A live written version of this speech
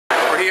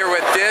here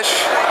with Dish,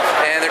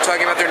 and they're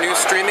talking about their new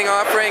streaming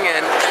offering,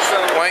 and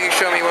why don't you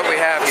show me what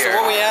we have here? So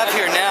what we have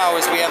here now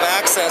is we have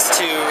access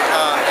to,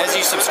 as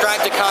you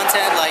subscribe to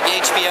content like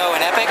HBO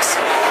and EPIX,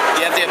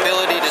 you have the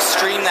ability to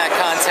stream that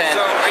content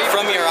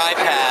from your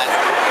iPad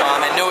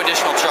at no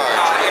additional charge.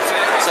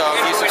 So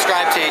if you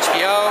subscribe to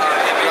HBO,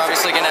 you're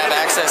obviously going to have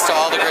access to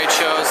all the great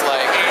shows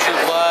like True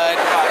Blood,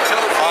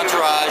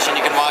 Entourage, and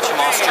you can watch them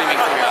all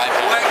streaming from your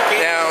iPad.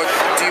 Now,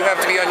 do you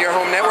have to be on your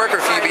home network, or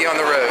can you be on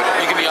the road?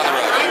 You can be on the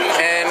road.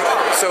 And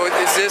so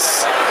is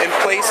this in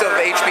place of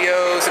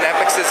HBO's and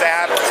EPIX's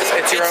app?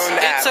 It's your own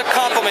app? It's a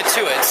complement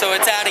to it, so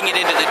it's adding it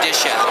into the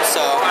Dish app.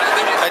 So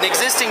an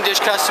existing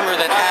Dish customer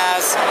that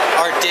has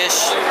our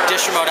Dish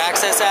Remote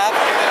Access app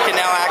can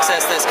now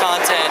access this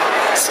content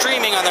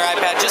streaming on their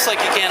iPad just like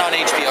you can on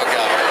HBO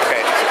Go.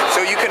 Okay,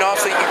 so you could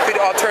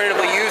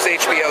alternatively use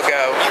HBO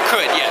Go. You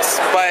could, yes.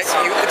 But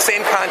the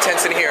same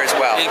content's in here as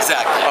well.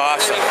 Exactly.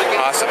 Awesome,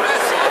 awesome.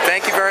 Well,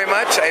 thank you very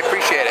much. I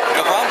appreciate it.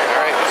 No problem.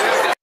 All right.